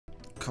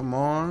Come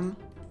on.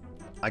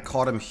 I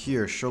caught him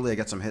here. Surely I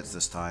get some hits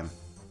this time.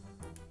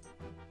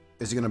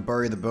 Is he gonna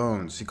bury the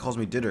bones? He calls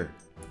me Ditter.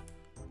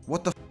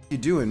 What the f you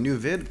doing? New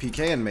vid?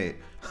 PKing, mate.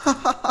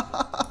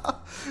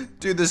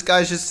 Dude, this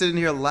guy's just sitting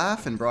here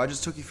laughing, bro. I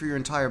just took you for your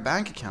entire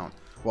bank account.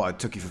 Well, I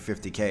took you for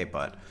 50k,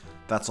 but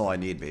that's all I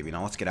need, baby.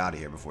 Now let's get out of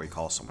here before he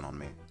calls someone on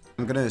me.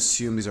 I'm gonna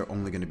assume these are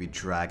only gonna be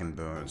dragon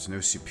bones. No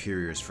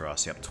superiors for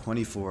us. Yep,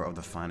 24 of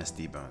the finest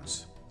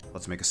D-bones.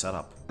 Let's make a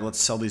setup. Let's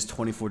sell these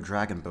 24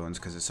 dragon bones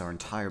because it's our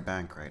entire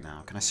bank right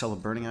now. Can I sell a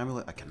burning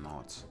amulet? I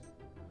cannot.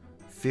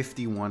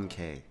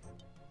 51k.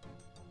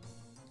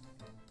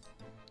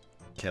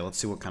 Okay, let's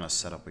see what kind of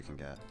setup we can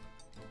get.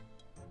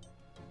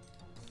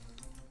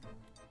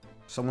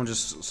 Someone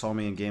just saw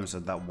me in game and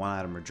said that one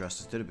item addressed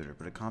as DitterBitter,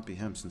 but it can't be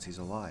him since he's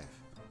alive.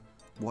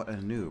 What a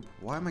noob.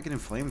 Why am I getting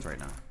flamed right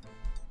now?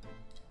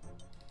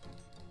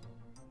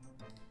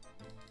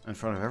 In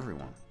front of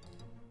everyone.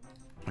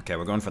 Okay,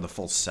 we're going for the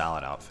full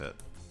salad outfit.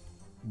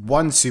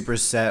 1 super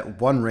set,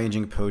 1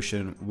 ranging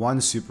potion, 1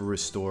 super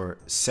restore,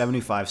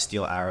 75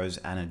 steel arrows,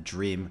 and a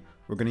dream.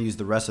 We're gonna use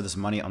the rest of this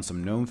money on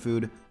some gnome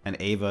food, and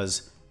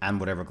Avas, and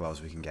whatever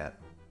gloves we can get.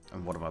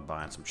 And what am I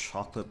buying? Some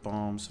chocolate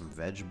bombs, some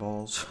veg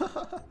balls?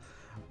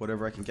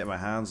 Whatever I can get my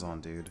hands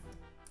on, dude.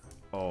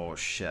 Oh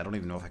shit, I don't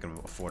even know if I can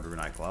afford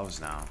Runite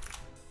gloves now.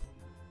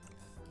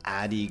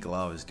 Addy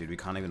gloves, dude. We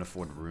can't even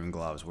afford rune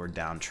gloves. We're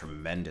down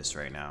tremendous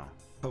right now.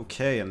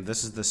 Okay, and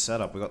this is the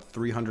setup. We got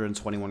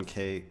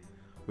 321k.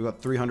 We got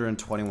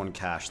 321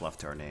 cash left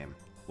to our name.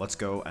 Let's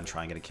go and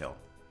try and get a kill.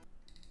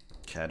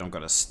 Okay, I don't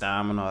got a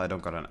stamina. I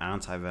don't got an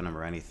anti-venom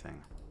or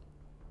anything.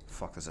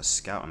 Fuck, there's a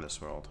scout in this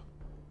world.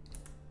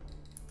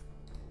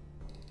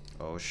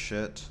 Oh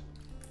shit.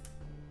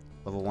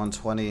 Level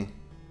 120.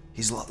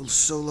 He's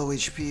so low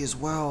HP as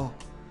well.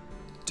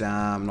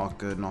 Damn, not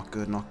good, not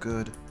good, not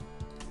good.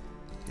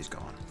 He's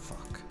gone.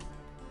 Fuck.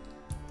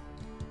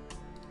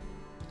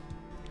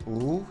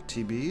 Ooh,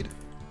 TB'd.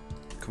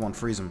 Come on,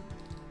 freeze him.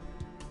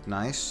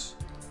 Nice.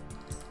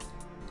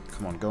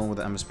 Come on, go in with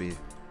the MSB.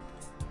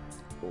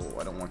 Oh,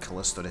 I don't want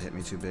Callisto to hit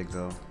me too big,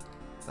 though.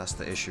 That's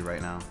the issue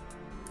right now.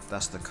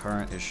 That's the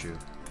current issue.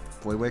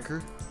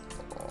 Voidwaker?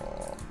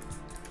 Oh.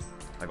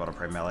 I gotta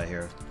pray melee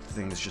here. The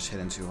thing is just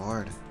hitting too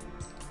hard.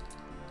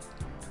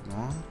 Come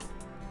on.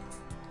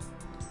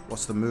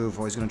 What's the move?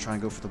 Oh, he's gonna try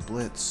and go for the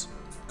blitz.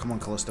 Come on,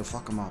 Callisto.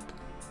 Fuck him up.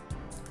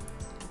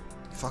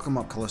 Fuck him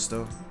up,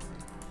 Callisto.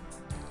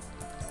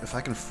 If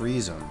I can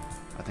freeze him,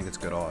 I think it's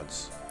good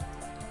odds.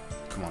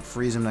 Come on,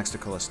 freeze him next to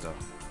Callisto.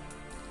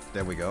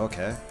 There we go,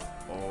 okay.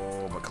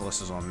 Oh, but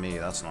Callisto's on me.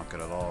 That's not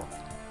good at all.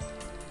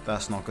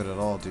 That's not good at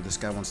all, dude. This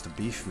guy wants to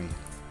beef me.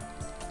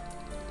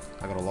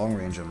 I gotta long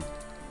range him.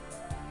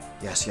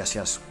 Yes, yes,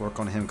 yes. Work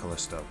on him,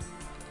 Callisto.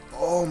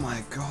 Oh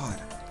my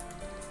god.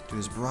 Dude,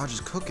 his barrage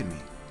is cooking me.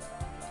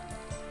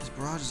 His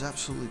barrage is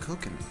absolutely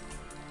cooking me.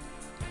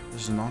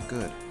 This is not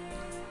good.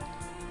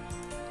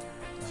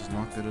 This is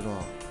not good at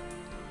all.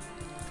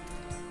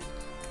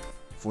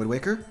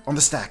 Voidwaker on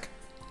the stack.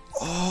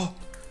 Oh,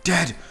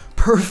 dead.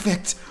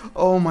 Perfect.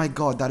 Oh my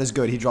god, that is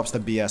good. He drops the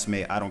BS,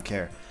 mate. I don't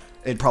care.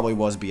 It probably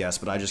was BS,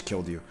 but I just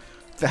killed you.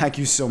 Thank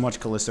you so much,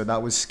 Callisto.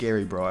 That was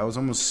scary, bro. I was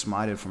almost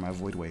smited for my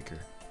Voidwaker.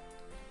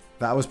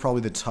 That was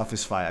probably the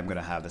toughest fight I'm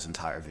gonna have this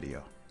entire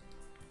video.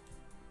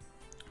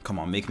 Come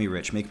on, make me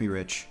rich. Make me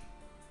rich.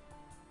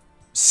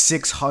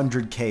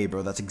 600k,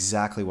 bro. That's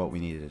exactly what we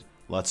needed.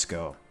 Let's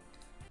go.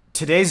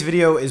 Today's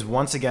video is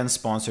once again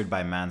sponsored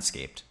by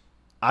Manscaped.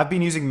 I've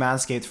been using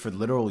Manscaped for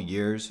literal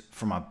years,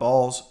 for my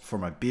balls, for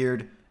my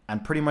beard,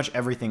 and pretty much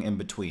everything in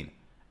between.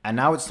 And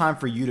now it's time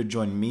for you to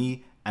join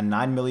me and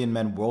 9 million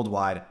men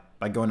worldwide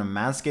by going to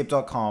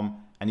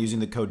manscaped.com and using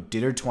the code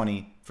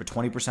DITTER20 for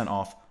 20%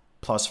 off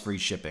plus free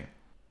shipping.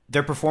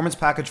 Their Performance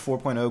Package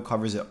 4.0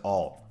 covers it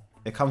all.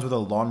 It comes with a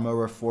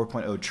Lawnmower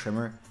 4.0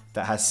 trimmer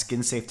that has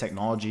skin-safe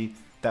technology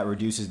that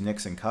reduces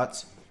nicks and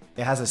cuts.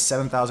 It has a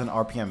 7,000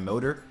 RPM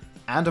motor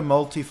and a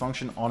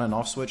multi-function on and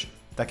off switch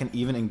that can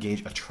even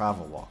engage a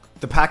travel walk.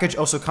 The package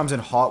also comes in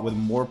hot with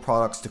more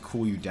products to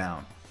cool you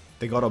down.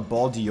 They got a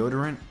ball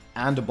deodorant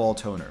and a ball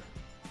toner,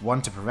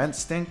 one to prevent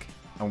stink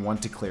and one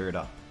to clear it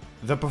up.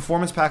 The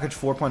Performance Package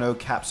 4.0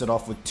 caps it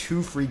off with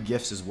 2 free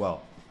gifts as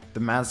well, the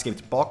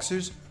Manscaped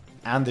Boxers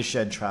and the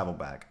Shed Travel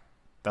Bag.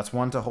 That's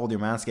one to hold your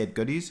Manscaped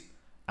goodies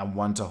and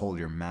one to hold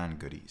your man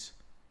goodies.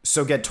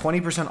 So get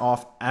 20%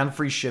 off and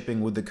free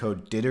shipping with the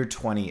code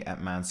DITTER20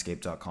 at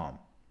manscaped.com.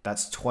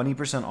 That's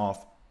 20%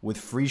 off with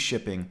free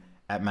shipping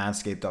at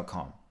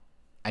manscaped.com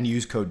and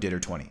use code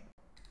DITTER20.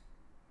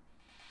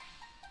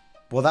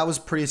 Well, that was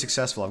pretty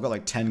successful. I've got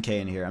like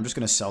 10k in here. I'm just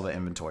going to sell the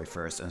inventory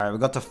first. All right, we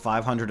got to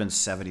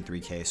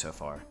 573k so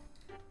far.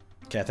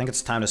 Okay, I think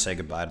it's time to say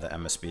goodbye to the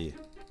MSB.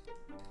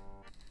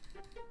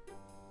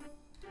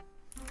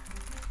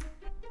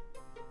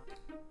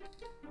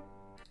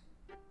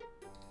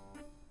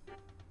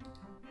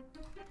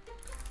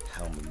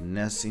 Helmet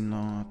Nessie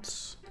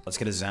knots. Let's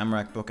get a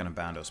Zamorak book and a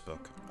Bandos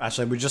book.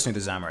 Actually, we just need the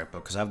Zamorak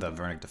book because I have the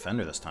Avernic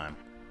Defender this time.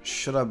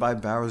 Should I buy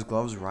Barrow's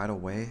gloves right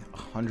away?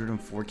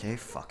 104k?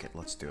 Fuck it,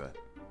 let's do it.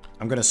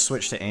 I'm going to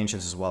switch to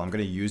Ancients as well. I'm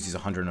going to use these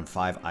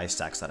 105 ice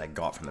stacks that I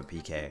got from the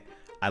PK.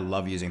 I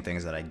love using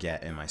things that I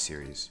get in my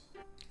series.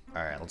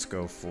 Alright, let's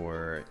go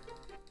for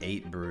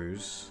 8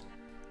 brews.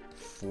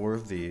 4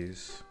 of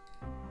these.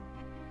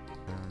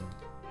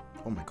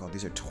 Oh my god,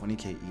 these are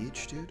 20k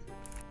each, dude.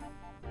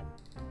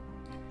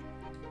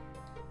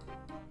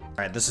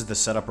 Alright, this is the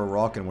setup we're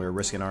rocking. We're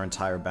risking our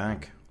entire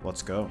bank.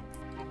 Let's go.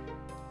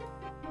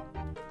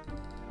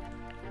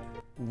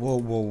 Whoa,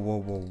 whoa,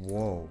 whoa, whoa,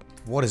 whoa.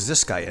 What is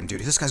this guy in,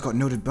 dude? This guy's got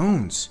noted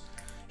bones.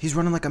 He's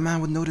running like a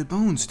man with noted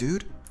bones,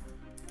 dude.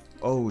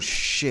 Oh,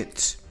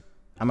 shit.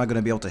 Am I going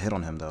to be able to hit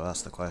on him, though?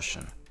 That's the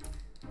question.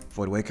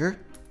 Voidwaker?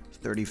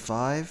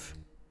 35.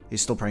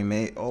 He's still playing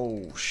mate.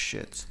 Oh,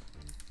 shit.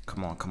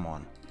 Come on, come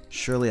on.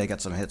 Surely I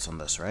get some hits on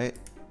this, right?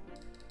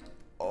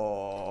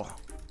 Oh.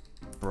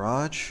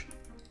 Barrage?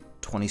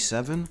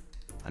 27?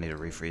 I need to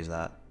refreeze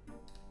that.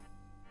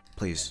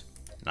 Please.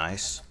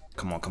 Nice.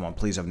 Come on, come on.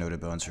 Please have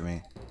noted bones for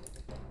me.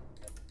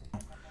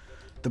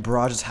 The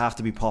barrages have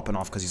to be popping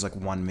off because he's like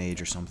 1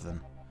 mage or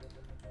something.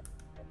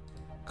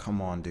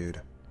 Come on, dude.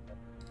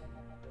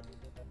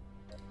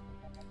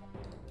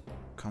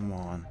 Come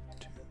on.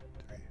 2,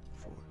 3,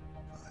 4,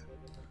 5.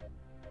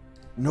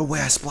 No way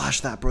I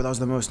splashed that, bro. That was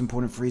the most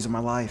important freeze of my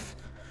life.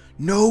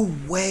 No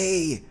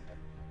way!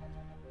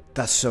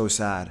 That's so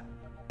sad.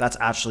 That's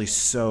actually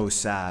so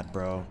sad,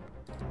 bro.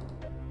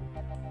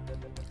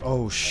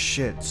 Oh,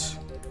 shit.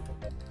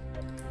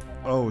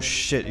 Oh,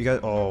 shit. You guys...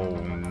 Oh,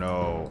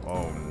 no.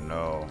 Oh,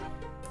 no.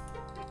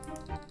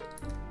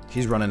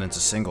 He's running into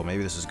single.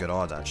 Maybe this is good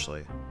odds,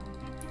 actually.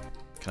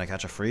 Can I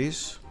catch a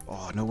freeze?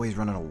 Oh, no way he's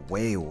running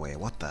away.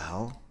 What the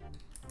hell?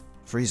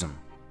 Freeze him.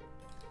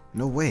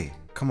 No way.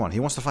 Come on.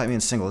 He wants to fight me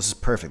in single. This is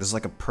perfect. This is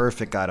like a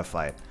perfect guy to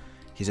fight.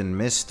 He's in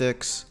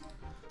Mystics.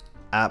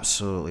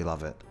 Absolutely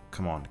love it.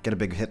 Come on. Get a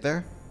big hit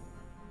there.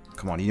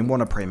 Come on. You want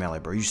to pray melee,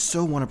 bro. You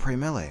so want to pray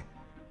melee.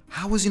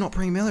 How is he not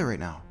praying melee right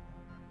now?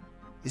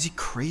 Is he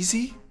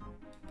crazy?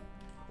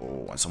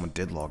 Oh, and someone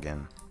did log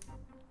in.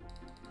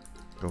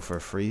 Go for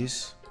a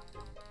freeze.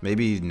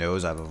 Maybe he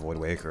knows I have a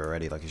Voidwaker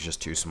already, like he's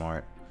just too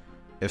smart.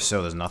 If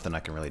so, there's nothing I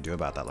can really do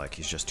about that, like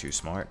he's just too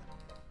smart.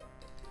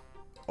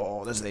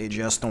 Oh, there's the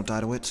AGS, don't die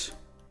to it.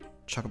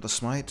 Chuck up the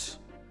smite.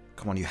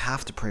 Come on, you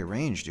have to pray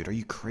range, dude. Are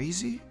you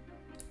crazy?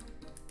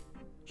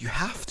 You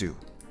have to.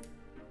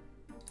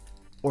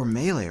 Or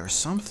melee or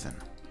something.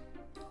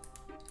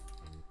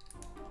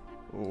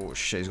 Oh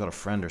shit, he's got a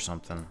friend or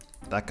something.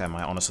 That guy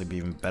might honestly be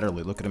even better.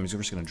 Look at him, he's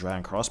just gonna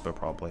dragon crossbow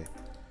probably.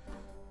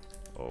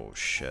 Oh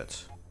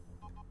shit.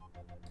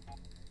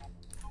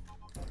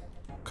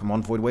 Come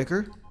on,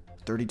 Voidwaker.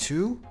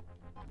 32?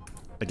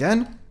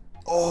 Again?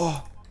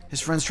 Oh,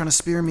 his friend's trying to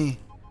spear me.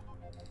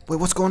 Wait,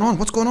 what's going on?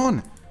 What's going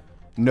on?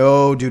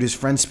 No, dude, his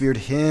friend speared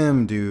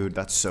him, dude.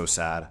 That's so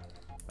sad.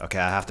 Okay,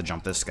 I have to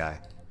jump this guy.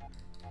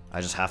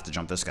 I just have to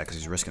jump this guy because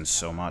he's risking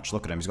so much.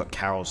 Look at him. He's got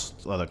Carol's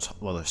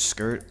leather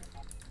skirt.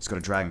 He's got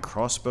a dragon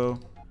crossbow.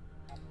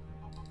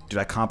 Dude,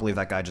 I can't believe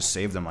that guy just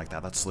saved him like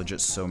that. That's legit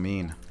so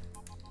mean.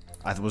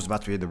 I was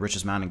about to be the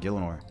richest man in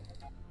Gillinor.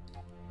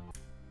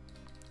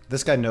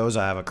 This guy knows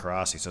I have a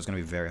Karasi, so it's going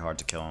to be very hard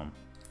to kill him.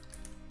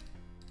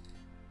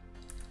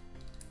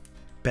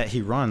 Bet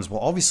he runs. Well,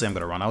 obviously I'm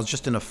going to run. I was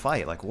just in a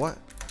fight. Like, what?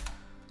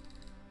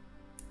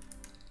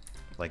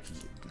 Like,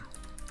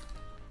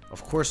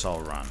 of course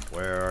I'll run.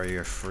 Where are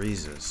your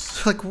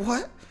freezes? Like,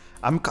 what?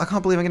 I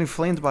can't believe I'm getting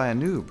flamed by a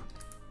noob.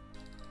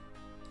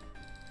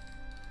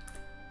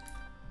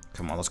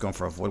 Come on, let's go in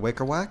for a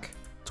Voidwaker whack.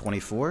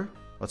 24.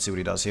 Let's see what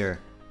he does here.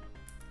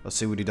 Let's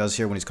see what he does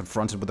here when he's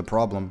confronted with a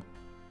problem.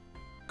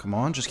 Come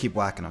on, just keep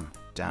whacking him.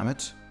 Damn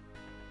it.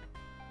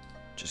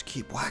 Just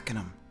keep whacking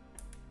him.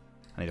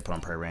 I need to put on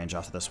prayer range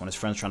after this one. His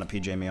friend's trying to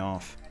PJ me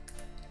off.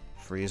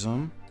 Freeze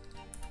him.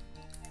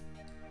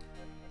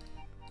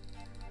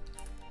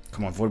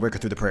 Come on, Voidwaker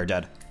through the prayer.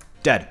 Dead.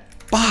 Dead.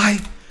 Bye!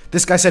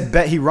 This guy said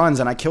bet he runs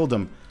and I killed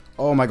him.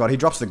 Oh my god, he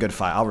drops the good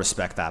fight. I'll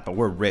respect that, but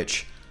we're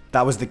rich.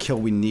 That was the kill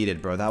we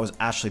needed, bro. That was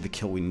actually the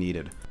kill we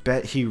needed.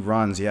 Bet he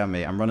runs. Yeah,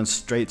 mate. I'm running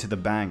straight to the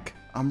bank.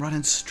 I'm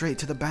running straight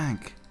to the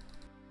bank.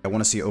 I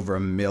want to see over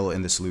 1 mil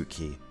in this loot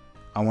key.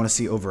 I want to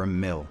see over 1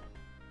 mil.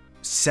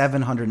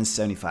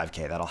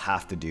 775k. That'll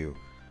have to do.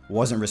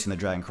 Wasn't risking the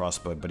dragon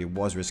crossbow, but he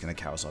was risking the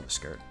carousel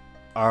skirt.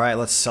 Alright,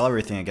 let's sell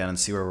everything again and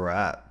see where we're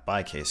at.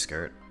 Buy K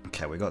skirt.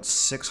 Okay, we got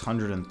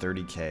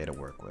 630k to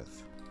work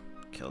with.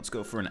 Okay, let's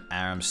go for an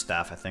Aram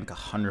staff. I think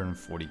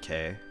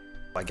 140k.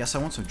 I guess I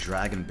want some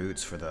dragon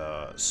boots for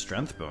the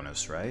strength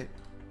bonus, right?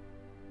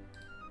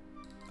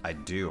 I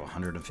do,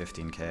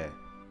 115k.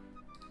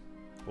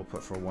 We'll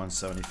put for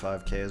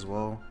 175k as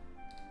well.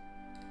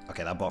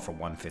 Okay, that bought for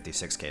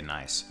 156k,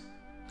 nice.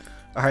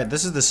 Alright,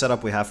 this is the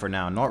setup we have for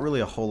now. Not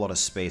really a whole lot of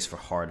space for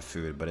hard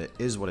food, but it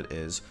is what it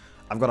is.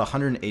 I've got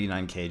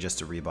 189k just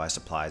to rebuy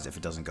supplies if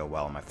it doesn't go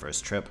well on my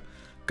first trip.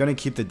 Gonna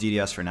keep the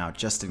DDS for now,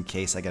 just in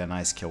case I get a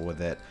nice kill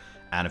with it,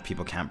 and if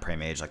people can't pray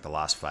mage like the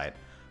last fight.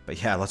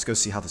 But yeah, let's go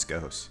see how this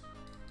goes.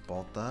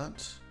 Bought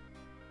that.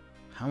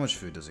 How much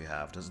food does he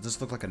have? Does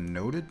this look like a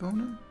noted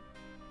boner?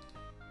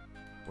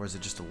 Or is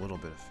it just a little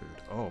bit of food?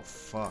 Oh,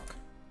 fuck.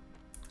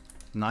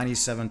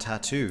 97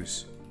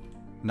 tattoos.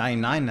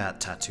 99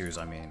 tattoos,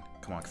 I mean.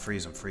 Come on,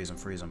 freeze him, freeze him,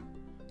 freeze him.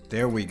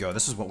 There we go.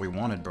 This is what we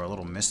wanted, bro. A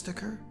little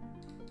Mysticer?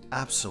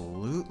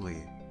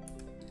 Absolutely.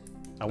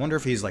 I wonder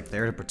if he's, like,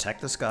 there to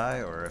protect this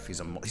guy, or if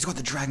he's got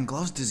the Dragon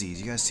Gloves disease.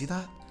 You guys see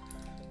that?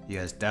 You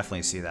guys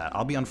definitely see that.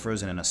 I'll be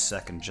unfrozen in a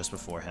second just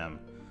before him.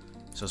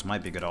 So this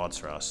might be good odds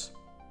for us.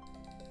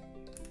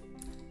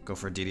 Go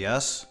for a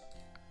DDS.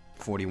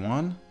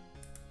 41.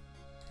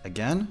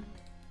 Again.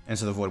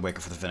 Into the Voidwaker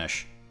for the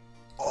finish.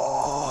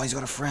 Oh, he's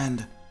got a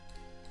friend.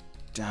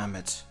 Damn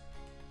it.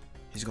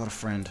 He's got a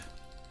friend.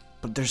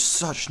 But they're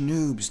such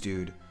noobs,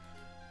 dude.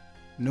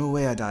 No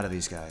way I die to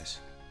these guys.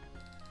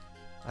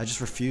 I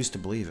just refuse to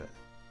believe it.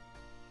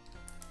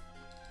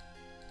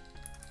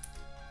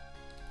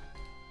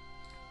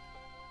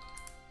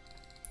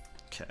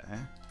 Okay.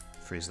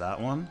 Freeze that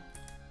one.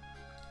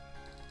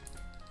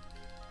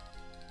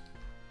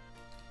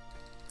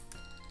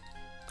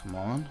 Come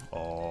on.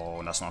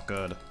 Oh, that's not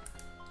good.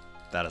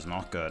 That is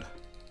not good.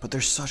 But they're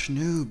such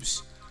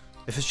noobs.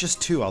 If it's just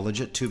two, I'll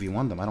legit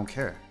 2v1 them. I don't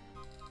care.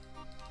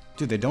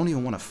 Dude, they don't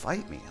even want to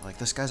fight me. Like,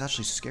 this guy's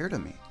actually scared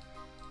of me.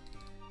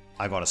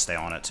 I gotta stay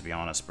on it, to be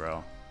honest,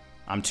 bro.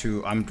 I'm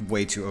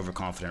way too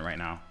overconfident right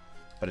now.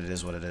 But it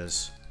is what it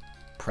is.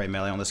 Pray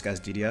melee on this guy's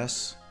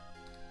DDS.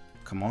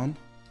 Come on.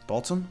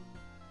 Bolt him.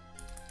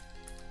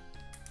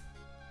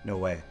 No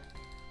way.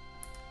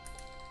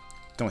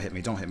 Don't hit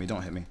me, don't hit me,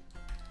 don't hit me.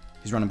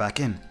 He's running back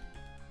in.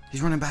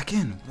 He's running back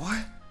in.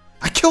 What?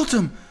 I killed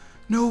him!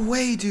 No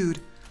way, dude.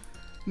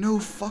 No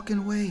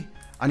fucking way.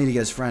 I need to get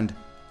his friend.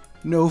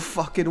 No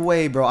fucking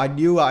way, bro. I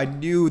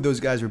knew those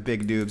guys were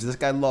big noobs. This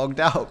guy logged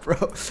out,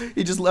 bro.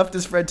 He just left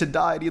his friend to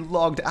die and he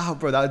logged out,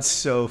 bro. That's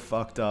so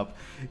fucked up.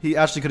 He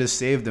actually could have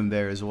saved him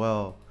there as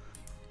well.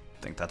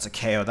 I think that's a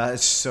KO. That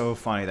is so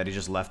funny that he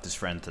just left his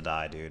friend to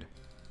die, dude.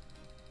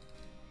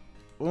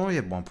 Oh, he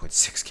had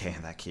 1.6k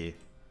in that key.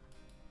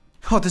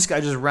 Oh, this guy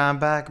just ran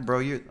back,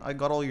 bro. I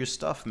got all your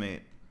stuff,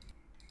 mate.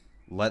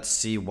 Let's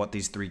see what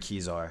these three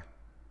keys are.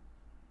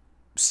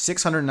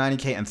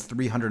 690k and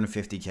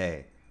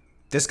 350k.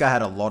 This guy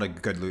had a lot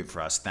of good loot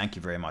for us. Thank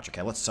you very much.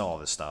 Okay, let's sell all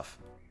this stuff.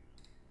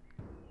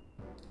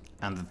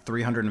 And the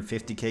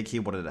 350k key,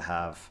 what did it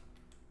have?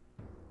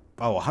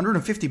 Oh,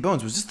 150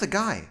 bones. Was this the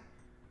guy?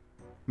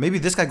 Maybe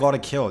this guy got a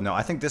kill. No,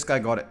 I think this guy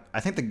got it. I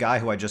think the guy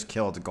who I just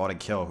killed got a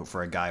kill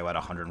for a guy who had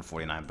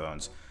 149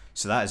 bones.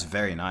 So that is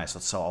very nice.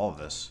 Let's sell all of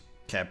this.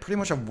 Okay, I pretty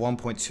much have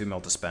 1.2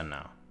 mil to spend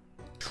now.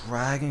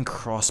 Dragon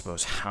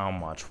crossbows, how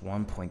much?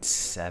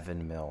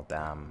 1.7 mil,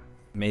 damn.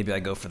 Maybe I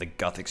go for the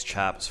Guthix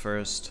chaps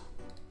first.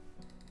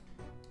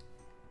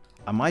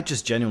 I might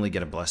just genuinely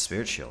get a Blessed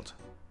Spirit Shield.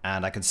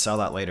 And I could sell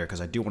that later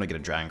because I do want to get a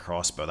Dragon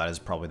crossbow. That is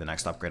probably the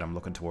next upgrade I'm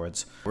looking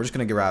towards. We're just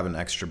going to grab an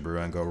extra brew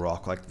and go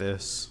rock like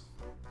this.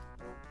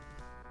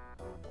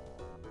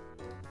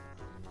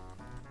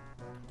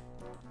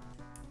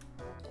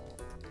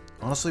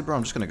 Honestly, bro,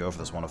 I'm just going to go for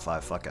this 1 of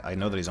 5. Fuck it. I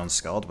know that he's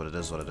unskulled, but it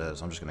is what it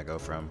is. I'm just going to go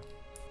for him.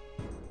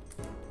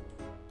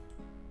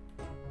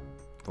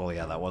 Well,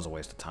 yeah, that was a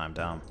waste of time.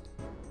 Down.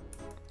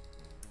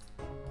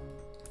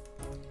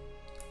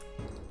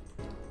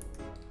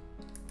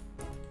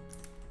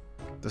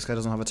 This guy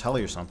doesn't have a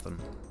telly or something.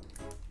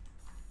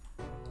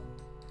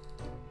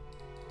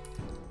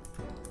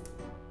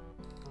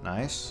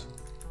 Nice.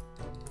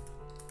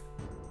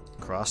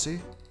 Crossy.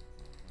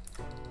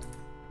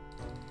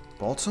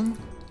 Bolts him?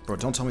 Bro,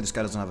 don't tell me this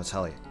guy doesn't have a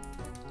telly.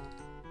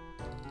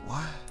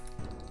 What?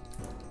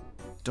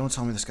 Don't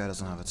tell me this guy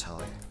doesn't have a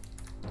telly.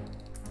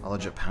 I'll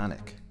legit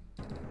panic.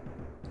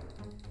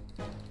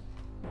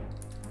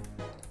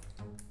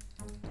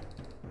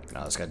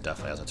 No, this guy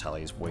definitely has a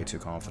telly. He's way too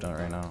confident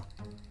right now.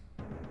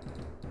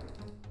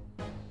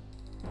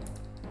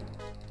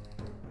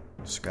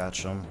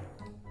 Scratch him.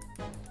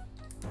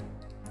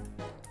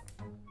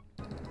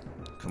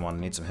 Come on,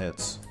 need some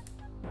hits.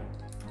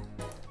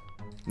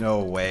 No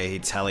way, he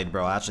tellied,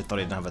 bro. I actually thought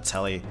he didn't have a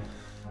telly.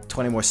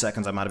 20 more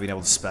seconds, I might have been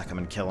able to spec him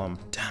and kill him.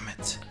 Damn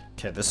it.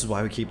 Okay, this is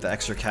why we keep the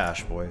extra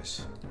cash,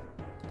 boys.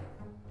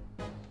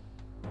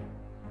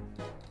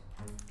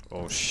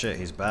 Oh shit,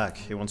 he's back.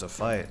 He wants a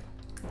fight.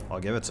 I'll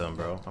give it to him,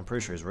 bro. I'm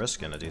pretty sure he's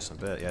risking a decent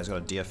bit. Yeah, he's got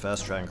a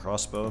DFS, Dragon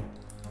crossbow.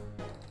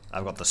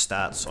 I've got the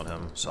stats on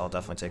him, so I'll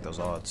definitely take those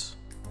odds.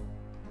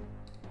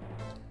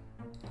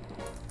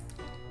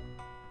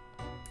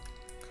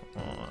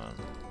 Come on.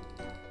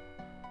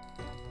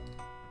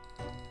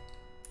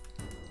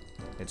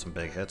 Need some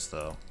big hits,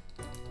 though.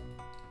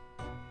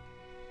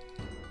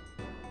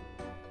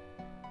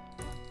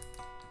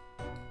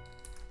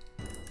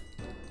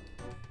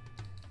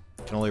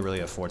 Can only really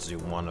afford to do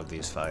one of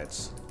these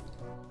fights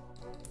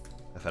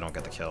if I don't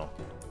get the kill.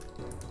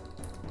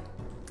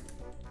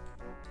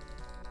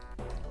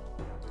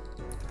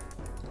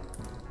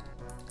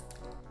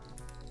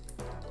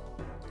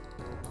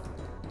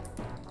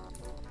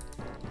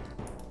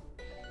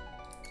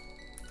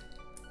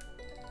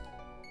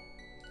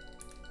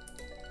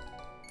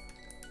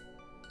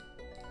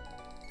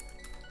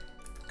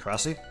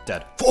 Crossy?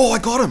 Dead. Oh, I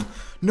got him!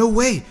 No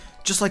way!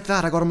 Just like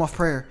that, I got him off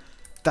prayer.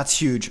 That's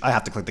huge. I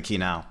have to click the key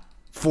now.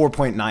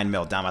 4.9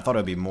 mil. Damn, I thought it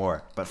would be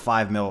more. But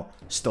 5 mil,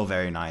 still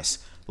very nice.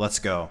 Let's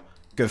go.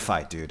 Good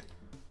fight, dude.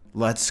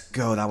 Let's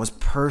go. That was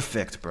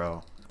perfect,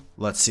 bro.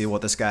 Let's see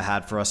what this guy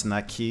had for us in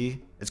that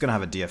key. It's gonna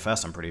have a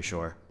DFS, I'm pretty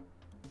sure.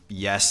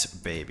 Yes,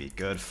 baby.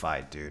 Good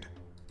fight, dude.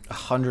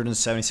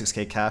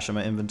 176k cash in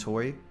my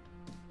inventory.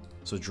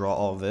 So draw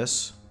all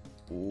this.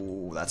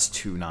 Ooh, that's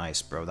too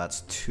nice, bro.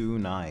 That's too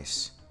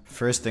nice.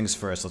 First things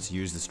first, let's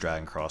use this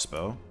dragon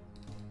crossbow.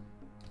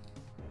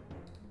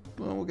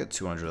 Well, we'll get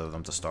 200 of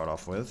them to start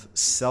off with.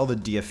 Sell the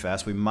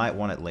DFS. We might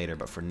want it later,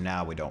 but for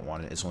now we don't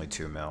want it. It's only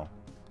 2 mil.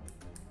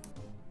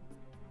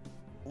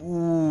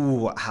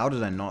 Ooh, how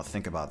did I not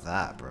think about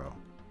that, bro?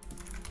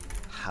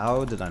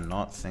 How did I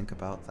not think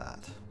about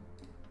that?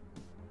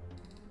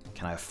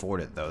 Can I afford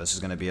it though? This is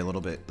gonna be a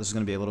little bit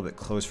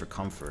close for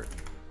comfort.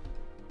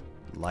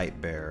 Light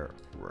bearer.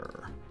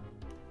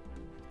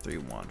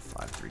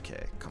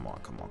 3153k. Come on,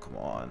 come on, come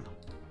on.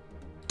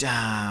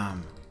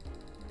 Damn.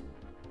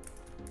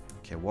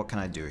 Okay, what can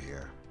I do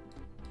here?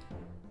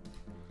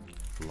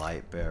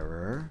 Light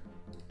bearer.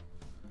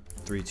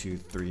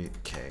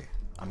 323k.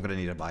 I'm gonna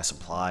need to buy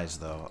supplies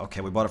though. Okay,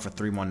 we bought it for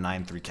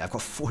 3193k. I've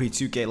got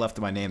 42k left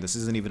in my name. This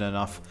isn't even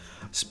enough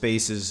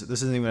spaces.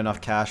 This isn't even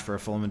enough cash for a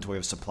full inventory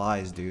of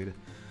supplies, dude.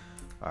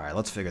 Alright,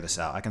 let's figure this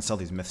out. I can sell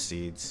these myth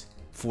seeds.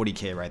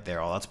 40k right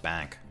there. Oh, that's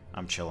bank.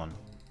 I'm chilling.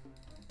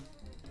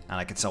 And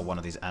I could sell one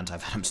of these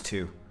anti-venoms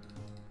too.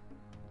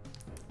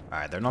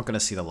 Alright, they're not gonna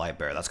see the light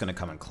bearer. That's gonna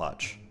come in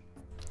clutch.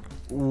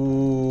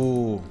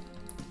 Ooh.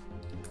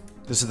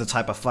 This is the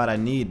type of fight I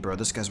need, bro.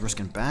 This guy's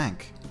risking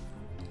bank.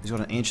 He's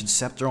got an ancient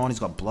scepter on. He's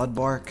got blood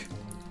bark.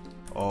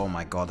 Oh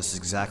my god, this is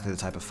exactly the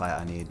type of fight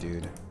I need,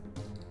 dude.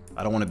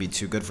 I don't want to be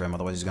too good for him,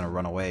 otherwise he's gonna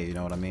run away. You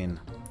know what I mean?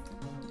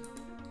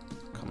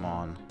 Come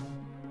on.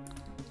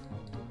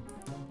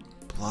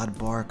 Blood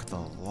bark the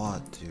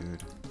lot,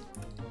 dude.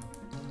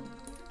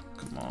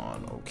 Come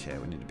on. Okay,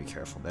 we need to be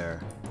careful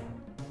there.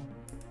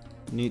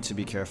 Need to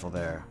be careful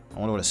there. I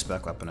wonder what a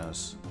spec weapon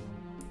is.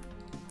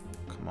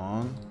 Come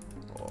on.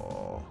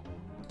 Oh,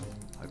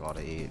 I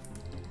gotta eat.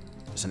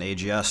 It's an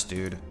AGS,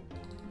 dude.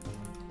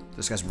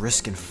 This guy's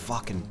risking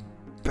fucking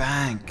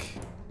bank.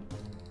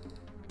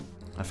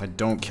 If I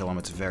don't kill him,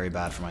 it's very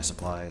bad for my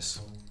supplies.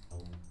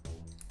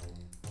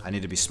 I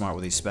need to be smart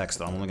with these specs,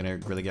 though. I'm only gonna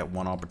really get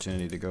one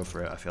opportunity to go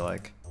for it, I feel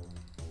like.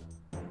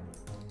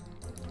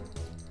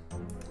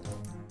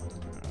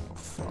 Oh,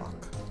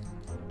 fuck.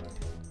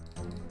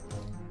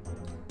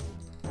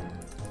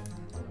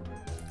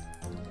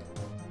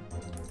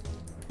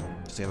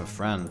 Does he have a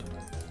friend?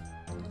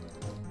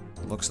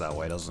 Looks that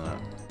way, doesn't it?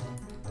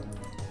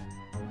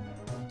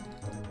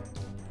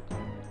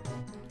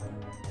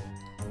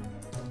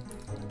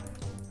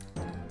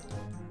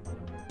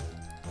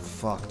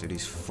 Fuck, dude,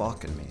 he's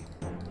fucking me.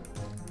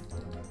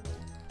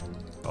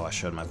 Oh, I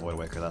showed my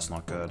Voidwaker, that's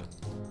not good.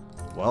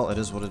 Well, it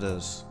is what it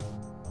is.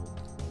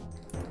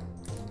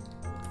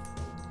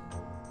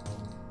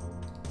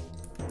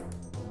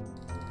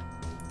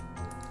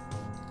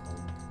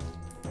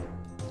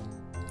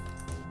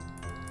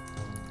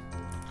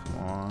 Come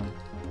on.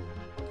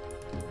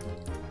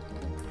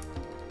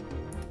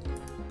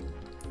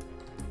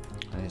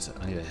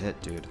 I need a hit,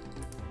 dude.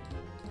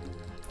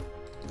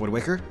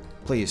 Voidwaker?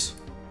 Please.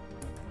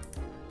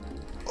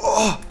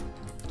 Oh!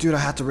 Dude, I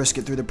had to risk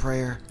it through the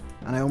prayer.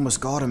 And I almost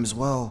got him as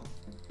well.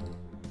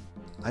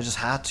 I just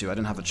had to. I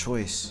didn't have a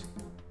choice.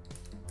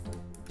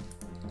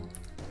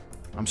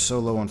 I'm so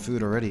low on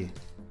food already.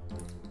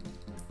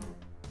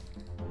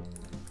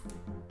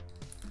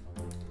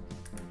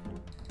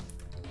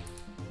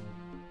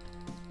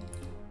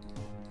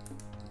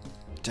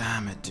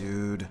 Damn it,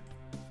 dude.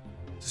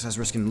 This guy's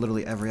risking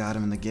literally every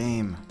item in the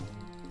game.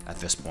 At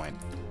this point.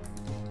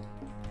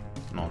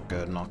 Not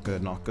good, not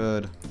good, not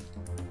good.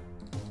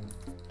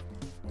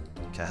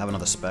 Okay, I have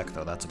another spec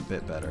though. That's a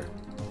bit better.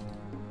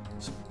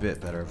 It's a bit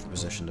better of a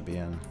position to be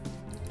in.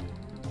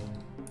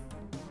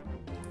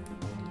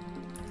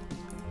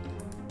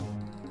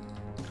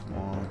 Come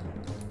on.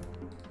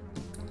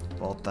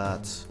 Vault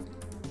that.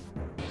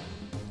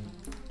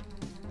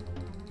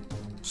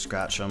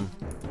 Scratch him.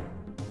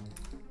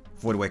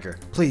 Voidwaker,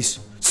 please.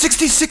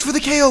 66 for the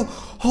KO!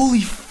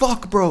 Holy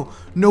fuck, bro.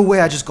 No way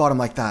I just got him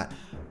like that.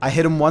 I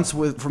hit him once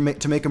to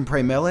make him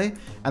pray melee,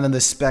 and then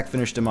the spec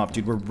finished him up.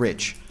 Dude, we're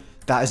rich.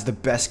 That is the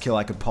best kill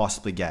I could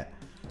possibly get.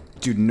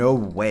 Dude, no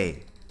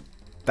way.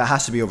 That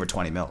has to be over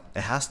 20 mil.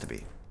 It has to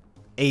be.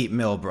 8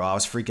 mil, bro. I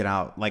was freaking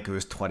out like it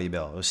was 20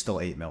 mil. It was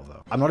still 8 mil,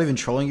 though. I'm not even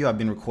trolling you. I've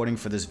been recording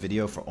for this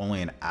video for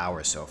only an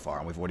hour so far,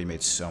 and we've already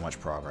made so much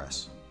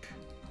progress.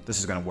 This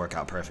is going to work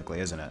out perfectly,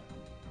 isn't it?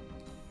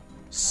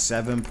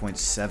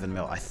 7.7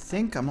 mil. I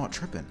think I'm not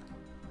tripping.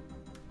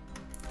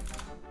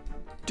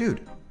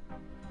 Dude.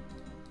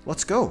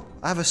 Let's go.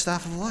 I have a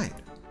Staff of Light.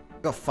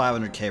 Got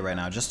 500k right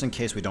now, just in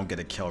case we don't get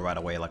a kill right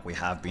away like we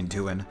have been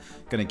doing.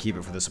 Gonna keep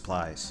it for the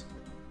supplies.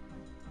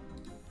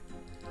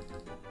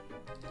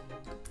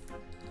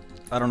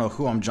 I don't know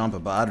who I'm jumping,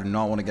 but I do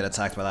not want to get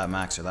attacked by that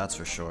maxer, that's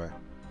for sure.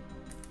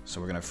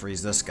 So we're gonna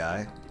freeze this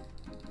guy.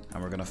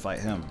 And we're gonna fight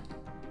him.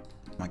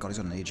 Oh my god, he's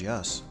got an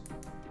AGS.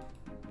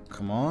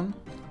 Come on.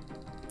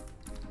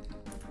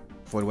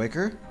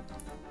 Voidwaker?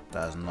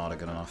 That is not a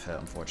good enough hit,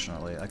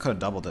 unfortunately. I could have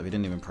doubled it, he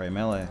didn't even pray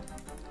melee.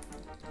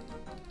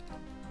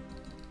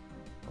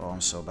 Oh,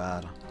 I'm so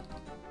bad.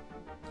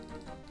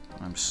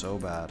 I'm so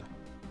bad.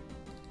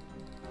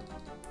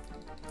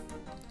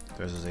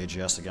 There's his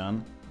AGS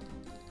again.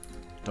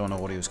 Don't know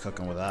what he was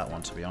cooking with that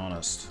one, to be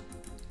honest.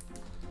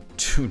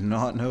 Do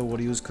not know what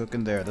he was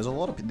cooking there. There's a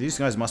lot of... These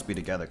guys must be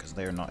together, because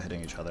they are not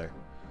hitting each other.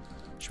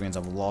 Which means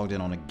I've logged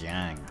in on a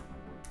gang.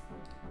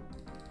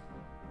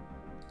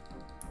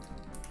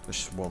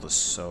 This world is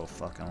so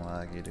fucking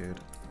laggy, dude.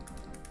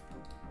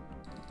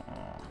 Oh.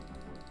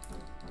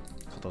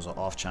 Thought there was an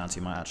off chance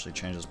he might actually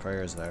change his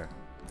prayers there.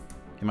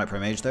 He might pray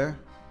mage there?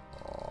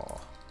 Oh.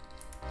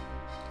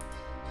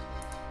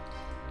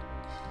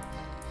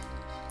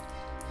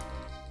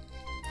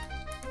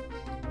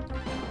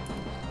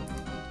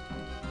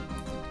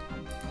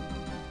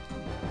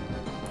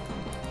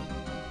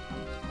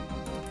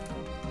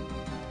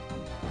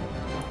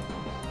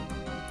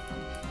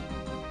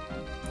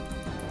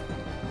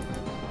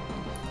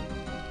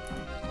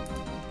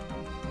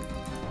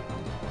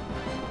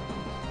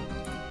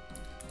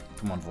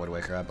 Come on,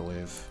 Voidwaker, I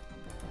believe.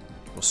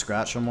 We'll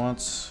scratch him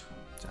once.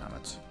 Damn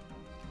it.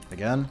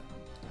 Again?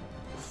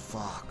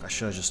 Fuck, I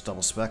should have just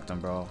double spec'd him,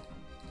 bro.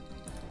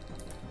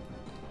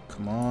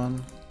 Come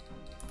on.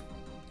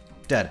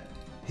 Dead.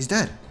 He's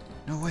dead.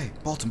 No way.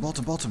 Bolt him, bolt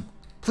him, bolt him.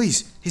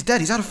 Please. He's dead.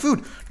 He's out of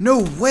food.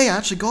 No way. I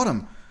actually got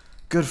him.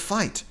 Good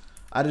fight.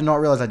 I did not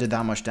realize I did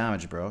that much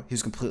damage, bro. He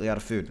was completely out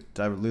of food.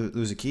 Did I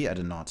lose a key? I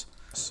did not.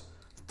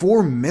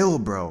 4 mil,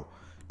 bro.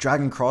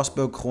 Dragon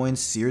crossbow, coin,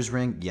 Sears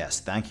ring. Yes,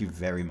 thank you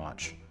very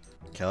much.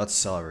 Okay, let's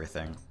sell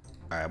everything.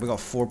 Alright, we got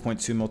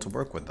 4.2 mil to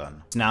work with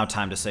then. It's now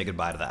time to say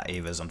goodbye to the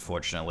Avas,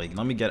 unfortunately.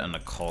 Let me get an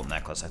occult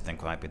necklace, I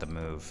think might be the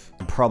move.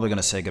 I'm probably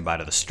gonna say goodbye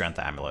to the strength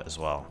amulet as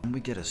well. Can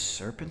we get a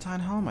serpentine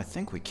helm? I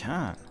think we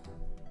can.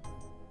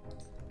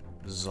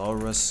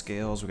 Zulrah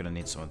scales, we're gonna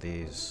need some of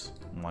these.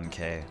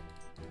 1k.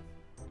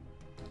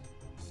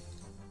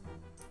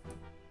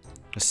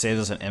 It saves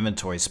us an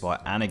inventory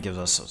spot and it gives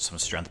us some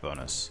strength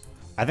bonus.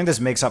 I think this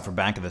makes up for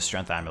bank of the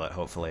strength amulet,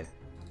 hopefully.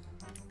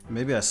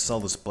 Maybe I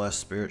sell this blessed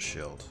spirit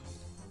shield.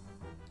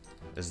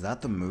 Is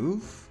that the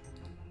move?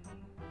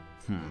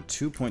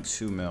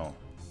 2.2 mil.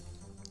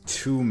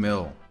 2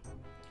 mil.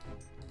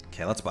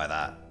 Okay, let's buy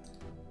that.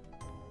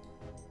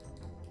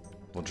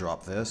 We'll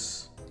drop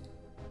this.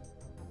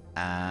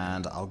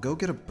 And I'll go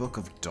get a Book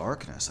of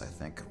Darkness, I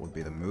think would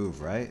be the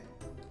move, right?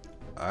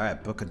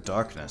 Alright, Book of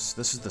Darkness.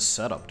 This is the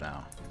setup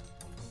now.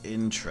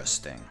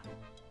 Interesting.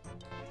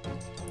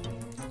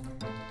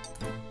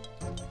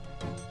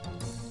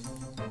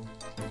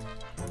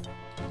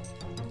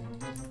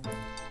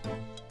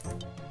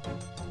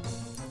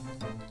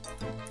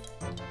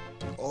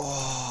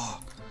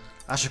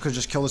 Actually, could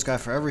just kill this guy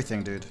for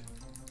everything, dude.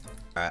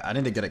 Alright, I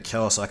need to get a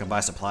kill so I can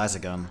buy supplies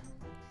again.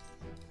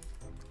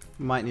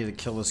 Might need to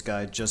kill this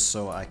guy just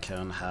so I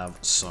can have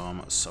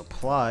some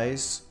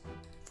supplies.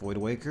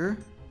 Voidwaker.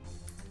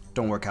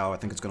 Don't work how I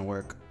think it's gonna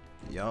work.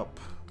 Yup.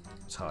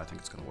 That's how I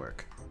think it's gonna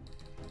work.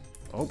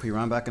 Oh, he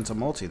ran back into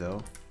multi,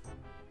 though.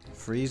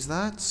 Freeze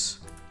that.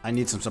 I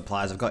need some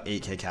supplies. I've got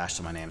 8k cash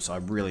to my name, so I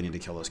really need to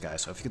kill this guy.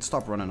 So if you could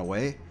stop running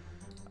away,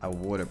 I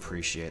would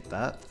appreciate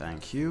that.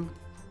 Thank you.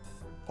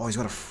 Oh, he's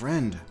got a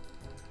friend.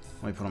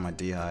 Let me put on my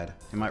D-hide.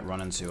 He might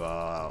run into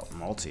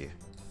multi.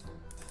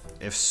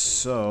 If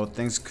so,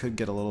 things could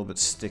get a little bit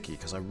sticky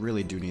because I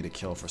really do need a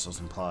kill for some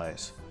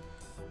supplies.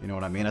 You know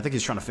what I mean? I think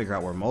he's trying to figure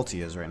out where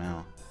multi is right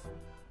now.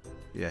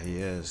 Yeah, he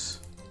is.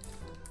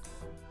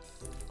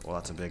 Well,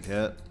 that's a big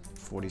hit.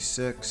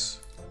 46.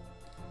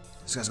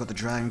 This guy's got the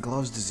dragon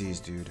gloves disease,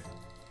 dude.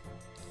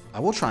 I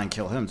will try and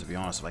kill him, to be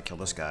honest, if I kill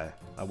this guy.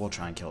 I will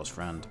try and kill his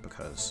friend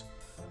because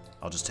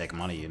I'll just take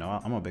money, you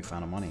know? I'm a big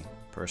fan of money,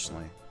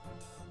 personally.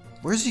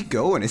 Where's he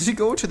going? Is he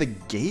going to the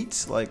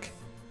gate? Like,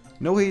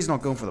 no way he's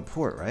not going for the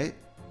port, right?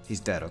 He's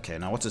dead. Okay,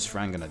 now what's his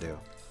friend gonna do?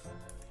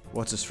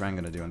 What's his friend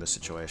gonna do in this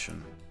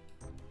situation?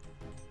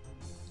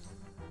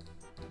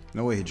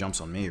 No way he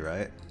jumps on me,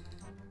 right?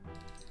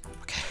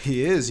 Okay,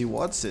 he is. He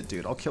wants it,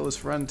 dude. I'll kill his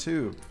friend,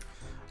 too.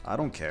 I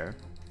don't care.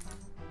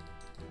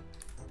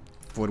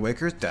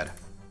 Voidwaker's dead.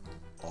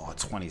 Oh,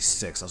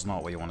 26. That's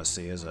not what you want to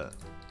see, is it?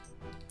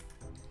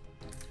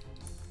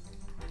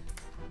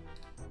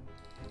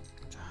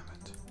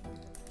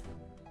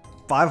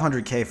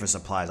 500k for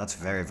supplies. That's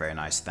very, very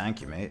nice.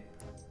 Thank you, mate.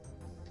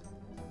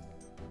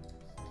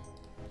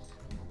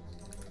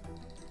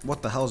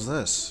 What the hell is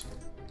this?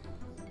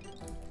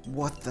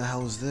 What the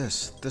hell is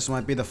this? This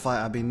might be the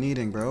fight I've been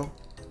needing, bro.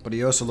 But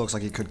he also looks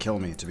like he could kill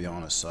me, to be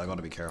honest, so I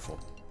gotta be careful.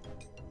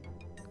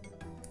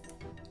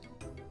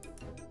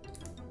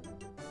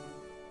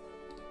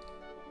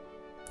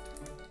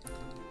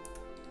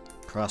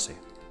 Crossy.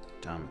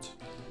 Damn it.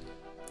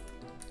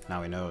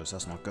 Now he knows.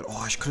 That's not good.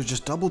 Oh, I could have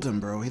just doubled him,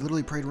 bro. He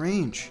literally prayed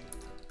range.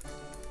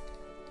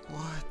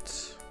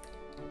 What?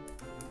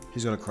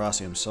 He's got a crossy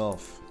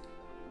himself.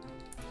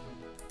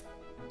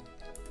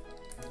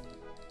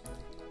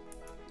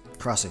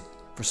 Karasi.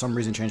 For some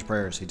reason changed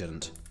prayers. He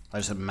didn't. I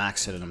just had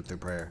max hit him through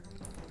prayer.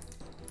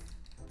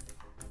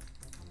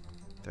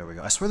 There we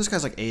go. I swear this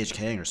guy's like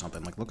AHKing or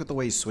something. Like, look at the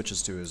way he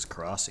switches to his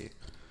Karasi.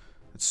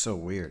 It's so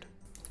weird.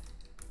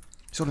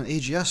 He's on an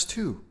AGS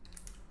too.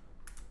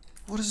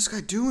 What is this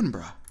guy doing,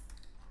 bruh?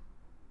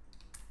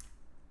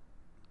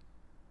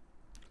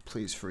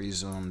 Please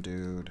freeze him,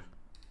 dude.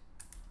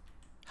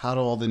 How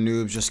do all the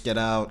noobs just get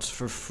out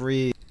for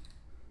free?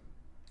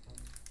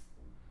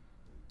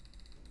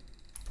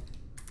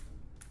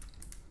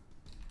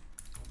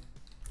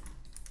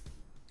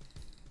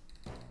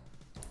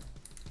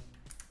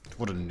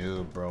 What a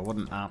noob, bro. What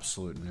an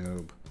absolute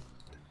noob.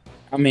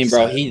 I mean,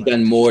 bro, he's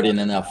done more than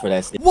enough for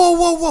that. Whoa,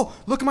 whoa, whoa!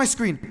 Look at my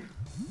screen.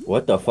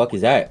 What the fuck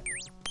is that?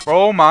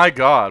 Oh my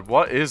god,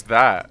 what is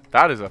that?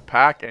 That is a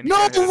pack and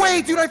No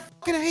way, dude! I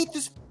fucking hate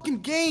this fucking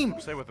game.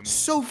 Stay with him.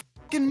 So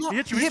fucking much. He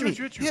hit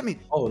you, He hit me.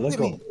 Oh, let's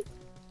go.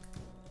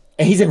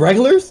 And he's in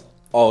regulars?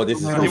 Oh,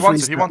 this is. He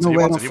wants it, he wants it, he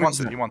wants it, he wants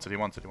it, he wants it, he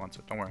wants it, he wants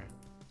it. Don't worry.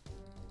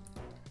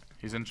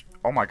 He's in.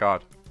 Oh my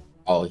god.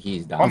 Oh,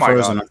 he's down. Oh my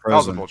frozen, god. I'm That was a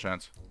frozen. bull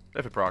chance.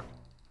 If it proc.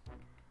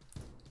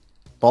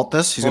 Bolt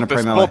this. He's gonna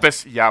pray melee. Bolt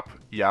this. Yep.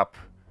 Yep.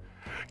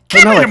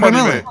 Give me your money,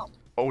 mate.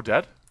 Oh,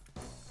 dead?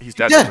 He's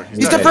dead. Dead.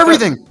 He's dead for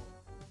everything.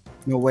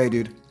 No way,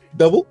 dude.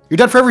 Double? You're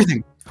dead for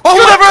everything. Oh,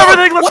 you're dead for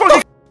everything. Let's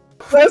fucking.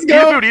 Let's go.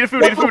 Eat a food. Eat a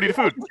food. Eat a food. Eat a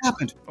food. What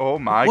happened? Oh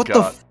my What god.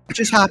 the f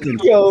just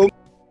happened? Yo.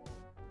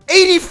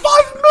 85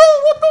 mil.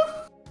 What the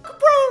f,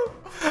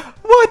 bro?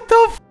 What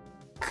the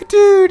f,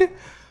 dude?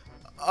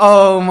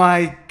 Oh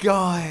my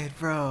god,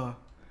 bro.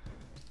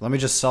 Let me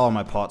just sell all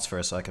my pots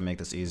first so I can make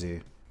this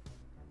easy.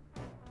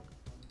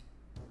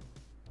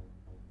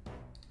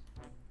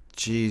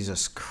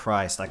 Jesus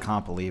Christ, I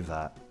can't believe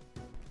that.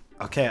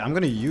 Okay, I'm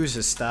gonna use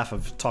his staff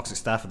of Toxic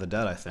Staff of the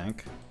Dead, I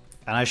think.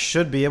 And I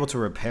should be able to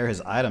repair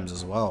his items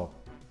as well.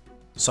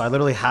 So I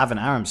literally have an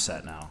Aram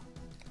set now.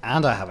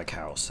 And I have a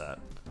Carol set.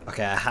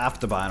 Okay, I have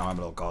to buy an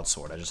Armadillo God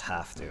Sword, I just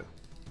have to.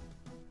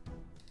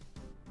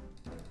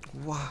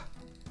 What?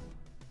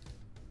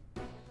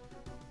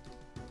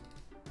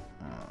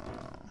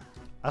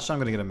 Actually, I'm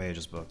gonna get a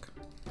Mage's Book.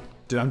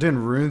 Dude, I'm doing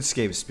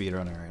RuneScape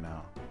speedrunning right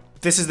now.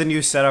 This is the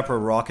new setup we're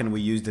rocking.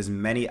 We used as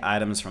many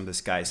items from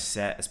this guy's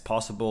set as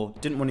possible.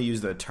 Didn't want to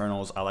use the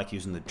Eternals. I like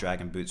using the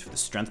Dragon Boots for the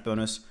strength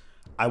bonus.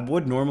 I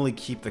would normally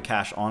keep the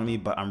cash on me,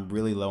 but I'm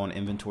really low on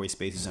inventory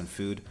spaces and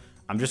food.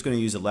 I'm just going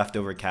to use the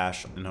leftover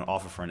cash in an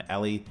offer for an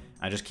Ellie.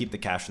 I just keep the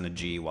cash in the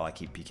G while I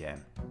keep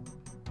PKing.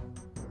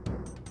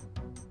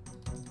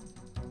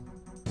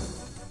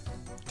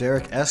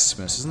 Derek S.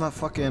 Smith. Isn't that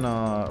fucking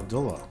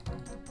Abdullah?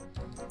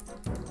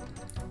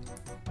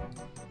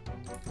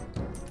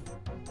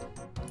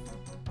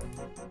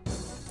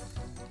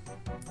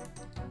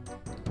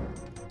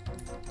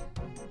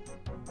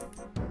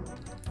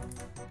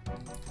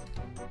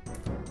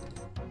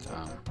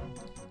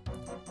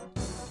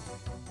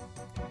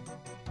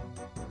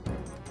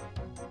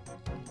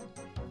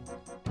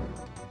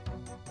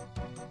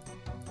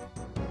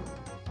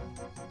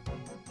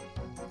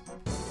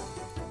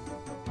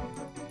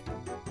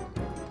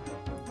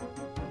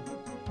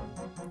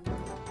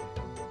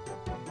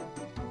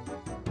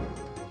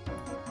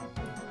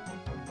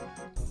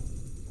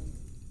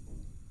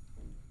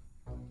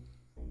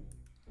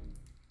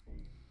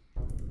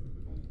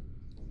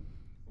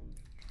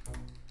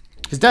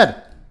 He's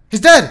dead! He's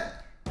dead!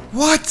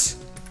 What?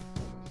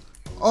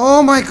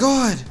 Oh my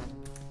god!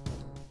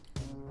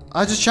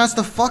 I just chanced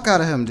the fuck out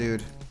of him,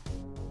 dude.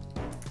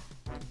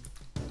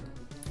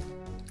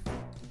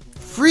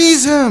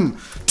 Freeze him!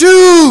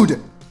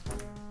 Dude!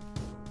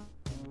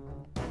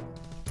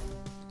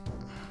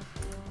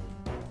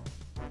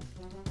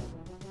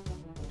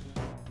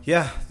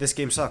 Yeah, this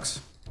game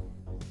sucks.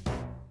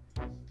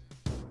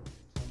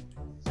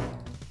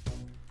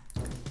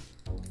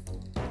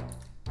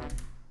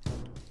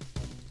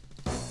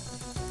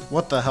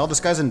 What the hell? This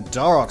guy's in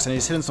Darox and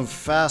he's hitting some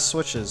fast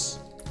switches.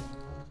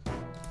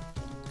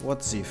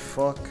 What's the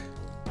fuck?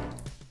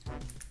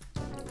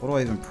 What do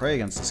I even pray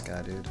against this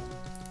guy, dude?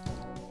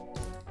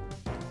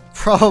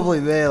 Probably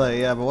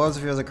melee, yeah, but what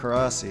if he has a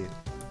Karasi?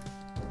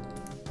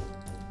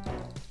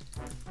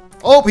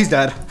 Oh, he's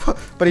dead.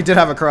 But he did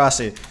have a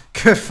Karasi.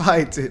 Good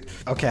fight, dude.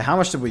 Okay, how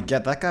much did we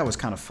get? That guy was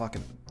kind of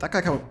fucking... That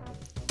guy got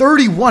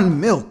 31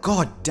 mil.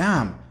 God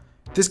damn.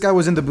 This guy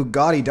was in the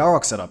Bugatti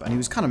Darox setup and he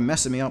was kind of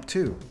messing me up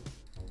too.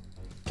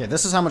 Okay,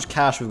 this is how much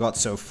cash we've got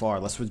so far.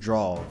 Let's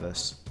withdraw all of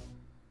this.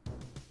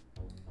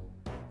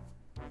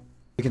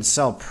 We can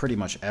sell pretty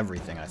much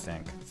everything, I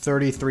think.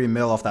 33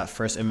 mil off that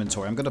first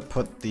inventory. I'm gonna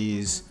put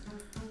these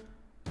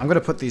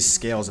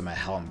scales in my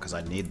helm because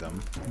I need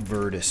them.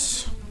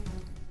 Virtus.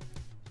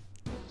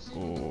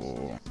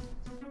 Oh.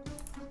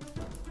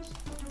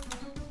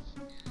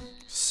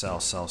 Sell,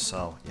 sell,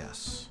 sell.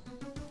 Yes.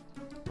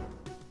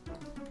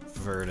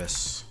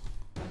 Virtus.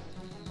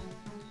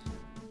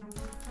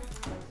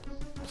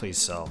 Please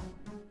sell.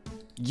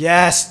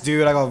 Yes,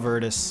 dude, I got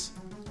Virtus.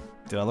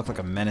 Dude, I look like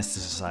a menace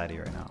to society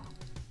right now.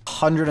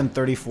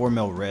 134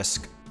 mil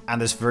risk, and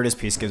this Virtus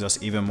piece gives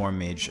us even more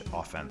mage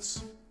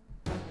offense.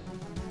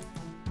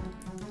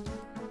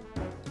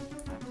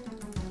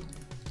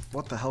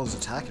 What the hell is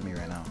attacking me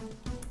right now?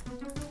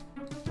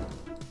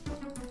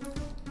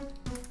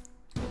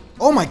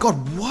 Oh my god,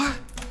 what?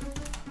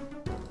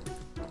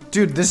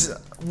 Dude,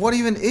 what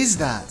even is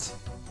that?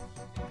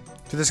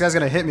 Dude, this guy's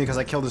gonna hit me because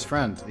I killed his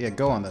friend. Yeah,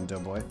 go on then,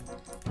 doughboy.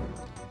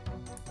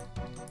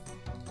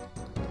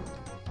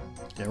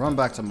 Yeah, run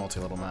back to multi,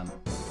 little man.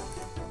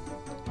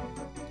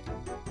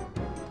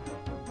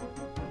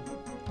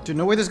 Dude,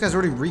 no way this guy's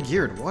already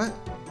re-geared. What?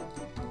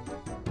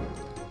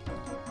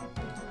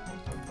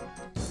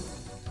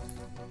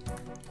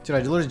 Dude, I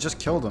literally just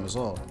killed him as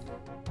well.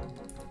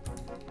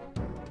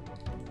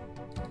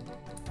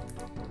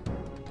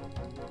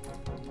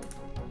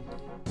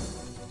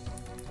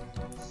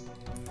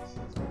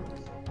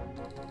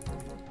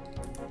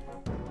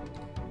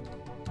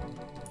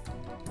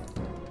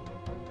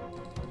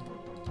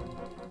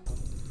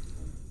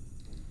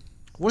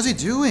 What is he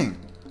doing?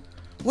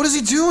 What is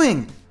he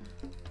doing?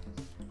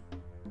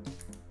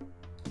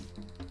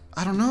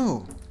 I don't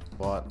know.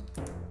 What?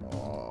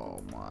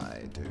 Oh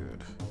my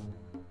dude.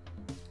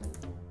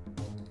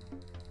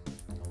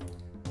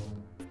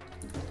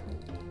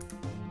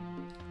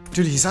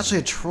 Dude, he's actually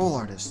a troll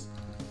artist.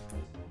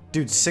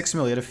 Dude, 6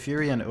 mil, he had a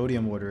Fury and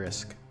Odium Ward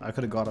risk. I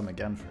could have got him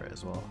again for it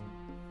as well.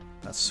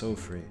 That's so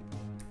free.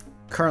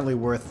 Currently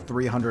worth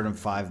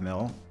 305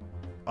 mil.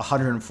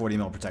 140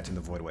 mil protecting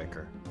the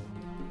Voidwaker.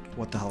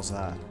 What the hell's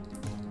that?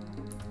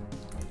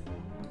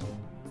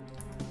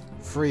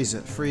 Freeze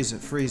it, freeze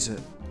it, freeze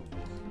it.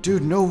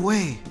 Dude, no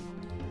way!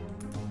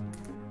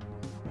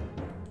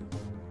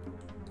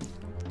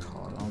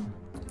 Caught him.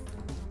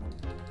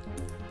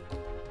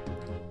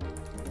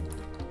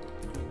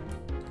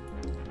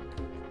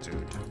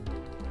 Dude.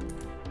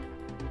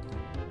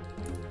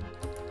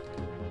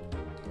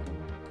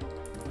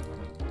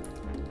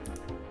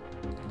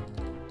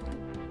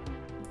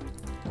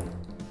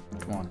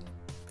 Come on.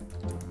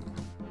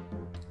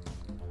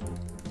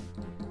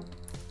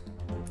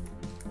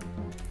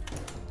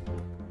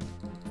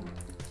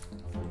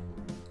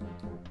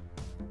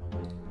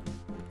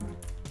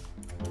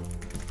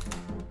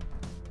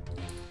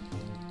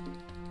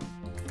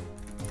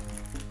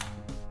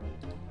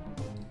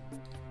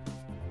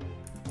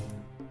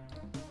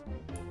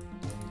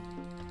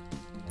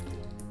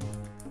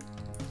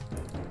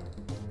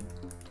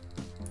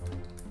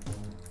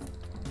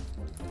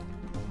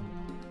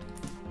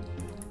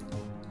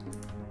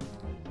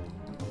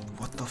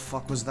 What the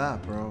fuck was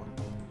that, bro?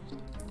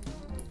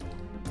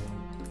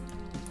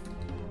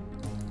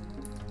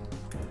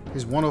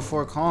 He's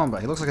 104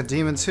 combat. He looks like a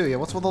demon too. Yeah,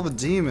 what's with all the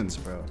demons,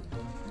 bro?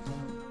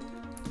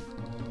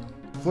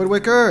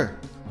 Voidwaker!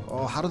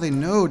 Oh, how do they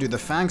know, dude? The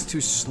Fang's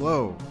too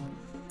slow.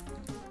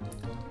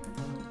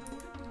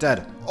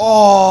 Dead.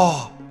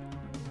 Oh!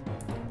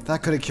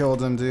 That could have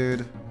killed him,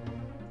 dude.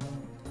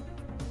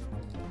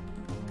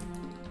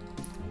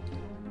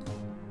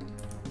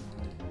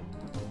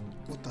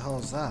 What the hell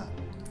is that?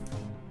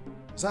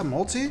 Is that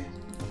multi?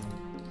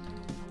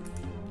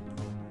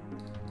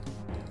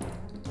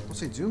 What's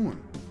he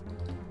doing?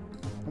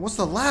 What's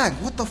the lag?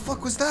 What the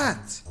fuck was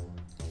that?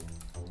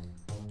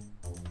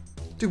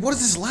 Dude, what is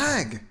this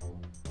lag?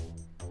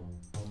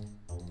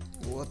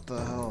 What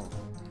the hell?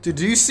 Dude,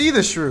 do you see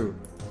the shrew?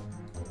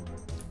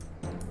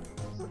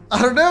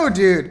 I don't know,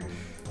 dude.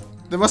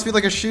 There must be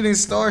like a shooting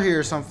star here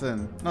or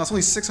something. No, it's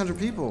only 600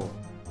 people.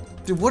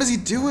 Dude, what is he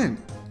doing?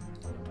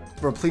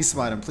 Bro, please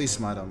smite him. Please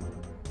smite him.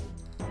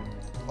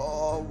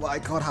 Oh my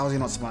god, how is he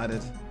not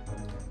smited?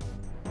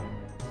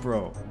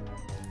 Bro.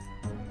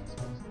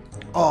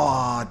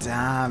 Oh,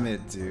 damn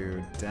it,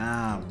 dude.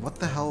 Damn. What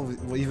the hell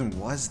what even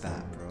was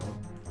that, bro?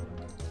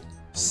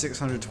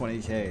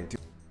 620k. Dude.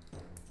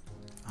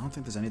 I don't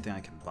think there's anything I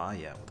can buy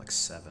yet with like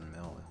 7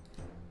 mil.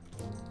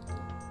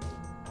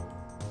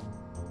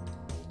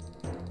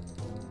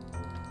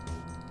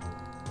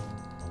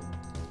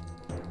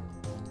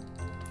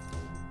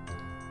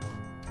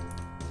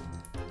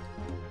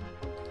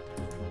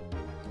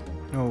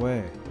 No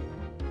way.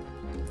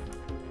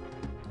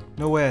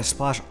 No way I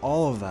splashed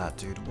all of that,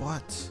 dude.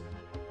 What?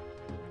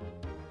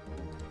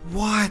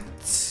 What?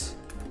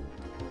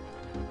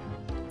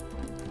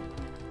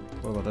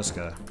 What about this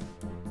guy?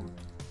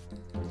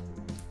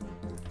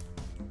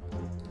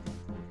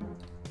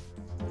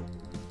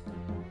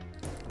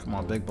 Come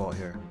on, big ball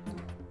here.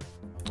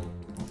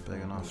 Not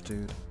big enough,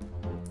 dude.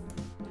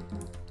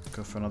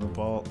 Go for another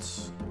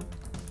bolt.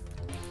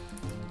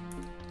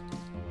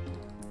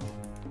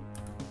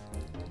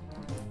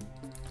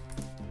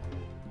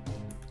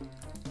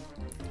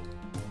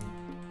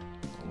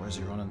 Where's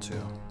he running to?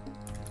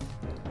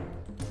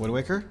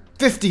 Voidwaker?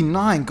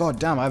 59! God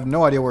damn, I have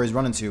no idea where he's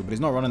running to, but he's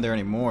not running there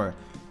anymore.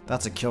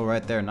 That's a kill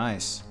right there,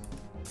 nice.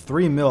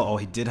 3 mil, oh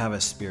he did have a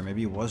spear,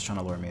 maybe he was trying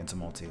to lure me into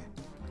multi.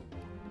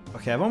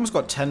 Okay, I've almost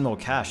got 10 mil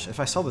cash. If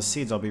I sell the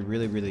seeds, I'll be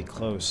really, really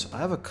close. I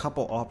have a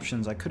couple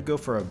options. I could go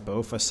for a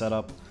Bofa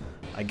setup.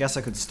 I guess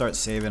I could start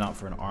saving up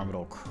for an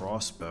Armadillo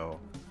crossbow.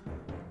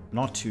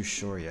 Not too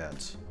sure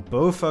yet.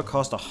 Bofa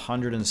cost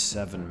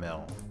 107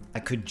 mil. I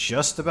could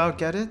just about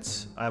get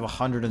it. I have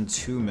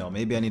 102 mil.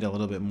 Maybe I need a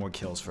little bit more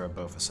kills for a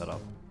Bofa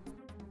setup.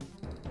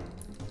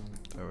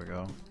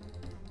 go.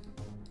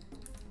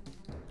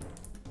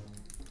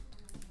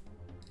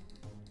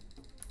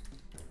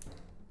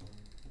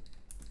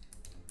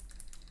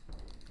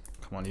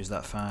 Come on, use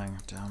that fang.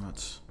 Damn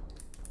it.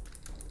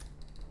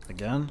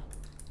 Again?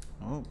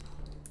 Oh.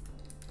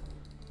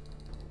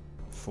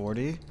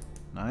 40.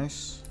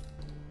 Nice.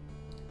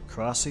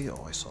 Crossy.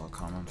 Oh, I saw it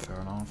coming.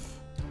 Fair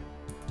enough.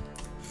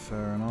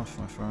 Fair enough,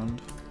 my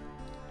friend.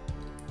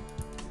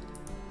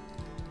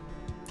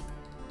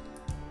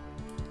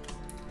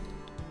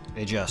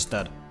 AGS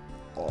dead.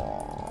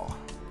 Oh.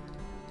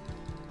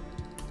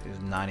 He's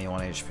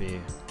 91 HP.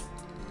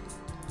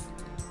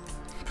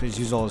 He's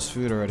used all his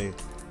food already.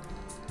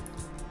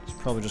 He's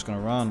probably just gonna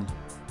run.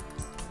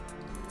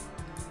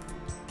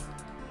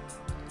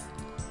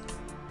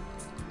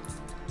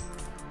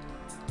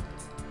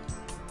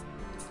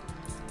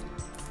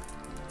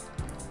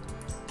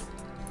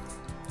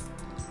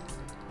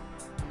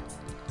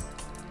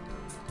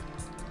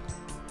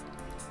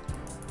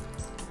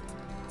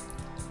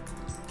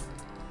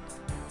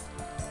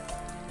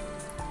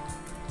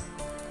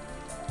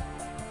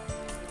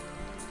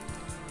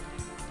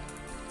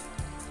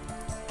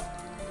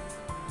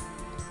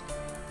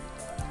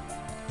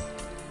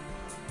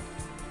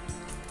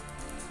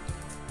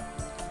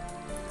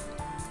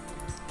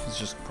 He's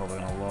just probably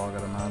gonna log,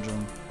 I'd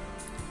imagine.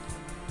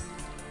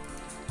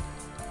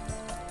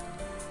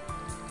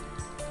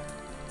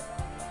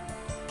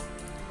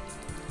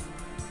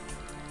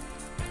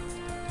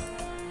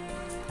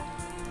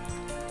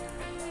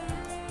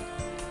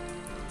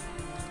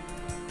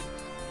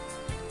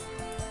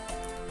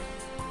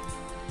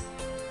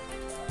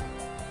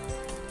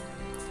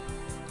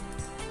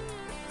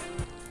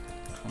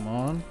 Come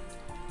on.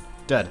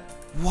 Dead.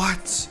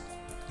 What?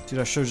 Dude,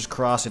 I should've just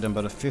crossed him,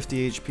 but a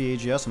 50 HP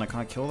AGS and I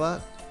can't kill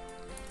that?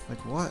 Like,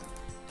 what?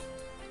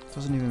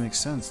 Doesn't even make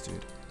sense,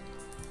 dude.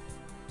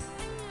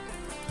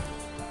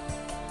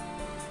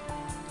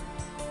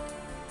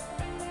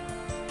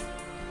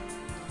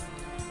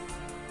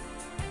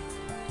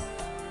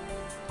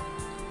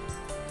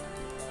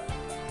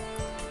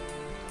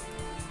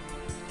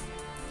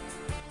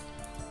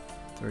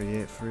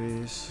 .38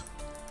 freeze.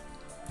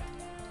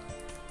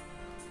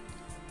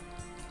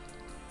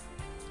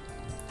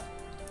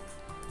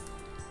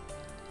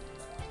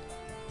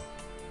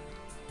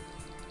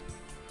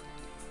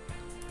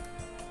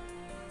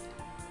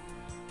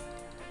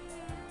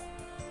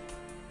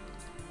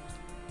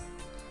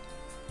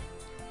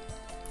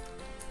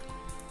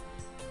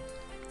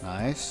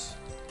 Nice.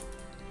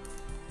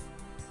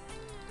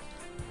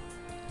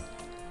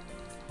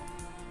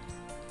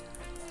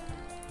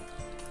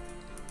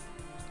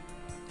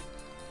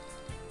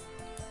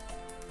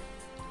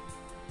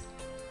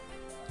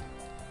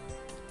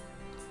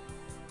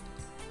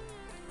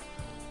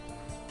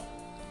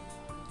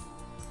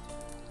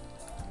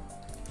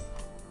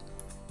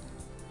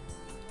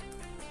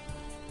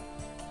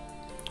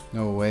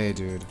 No way,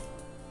 dude.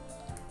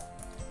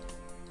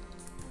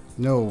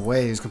 No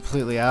way, he's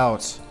completely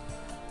out.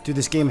 Dude,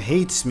 this game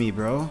hates me,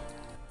 bro.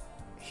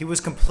 He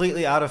was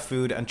completely out of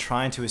food and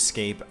trying to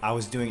escape. I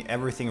was doing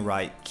everything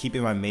right,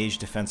 keeping my mage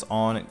defense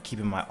on,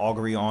 keeping my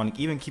augury on,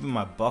 even keeping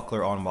my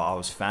buckler on while I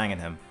was fanging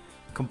him.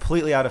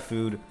 Completely out of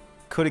food.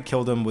 Could have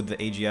killed him with the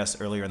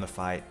AGS earlier in the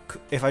fight.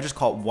 If I just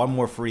caught one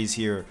more freeze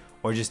here,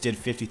 or just did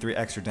 53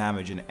 extra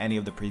damage in any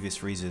of the previous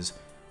freezes,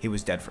 he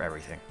was dead for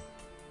everything.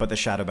 But the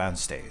Shadowbound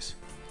stays.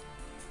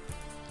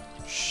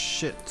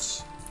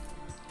 Shit.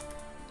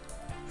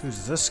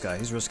 Who's this guy?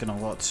 He's risking a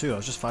lot too. I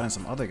was just fighting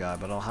some other guy,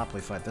 but I'll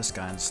happily fight this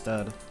guy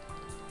instead.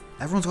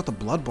 Everyone's got the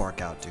blood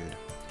bark out, dude.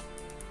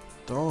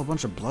 They're all a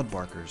bunch of blood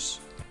barkers.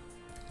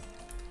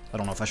 I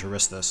don't know if I should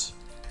risk this.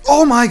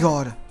 Oh my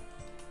god!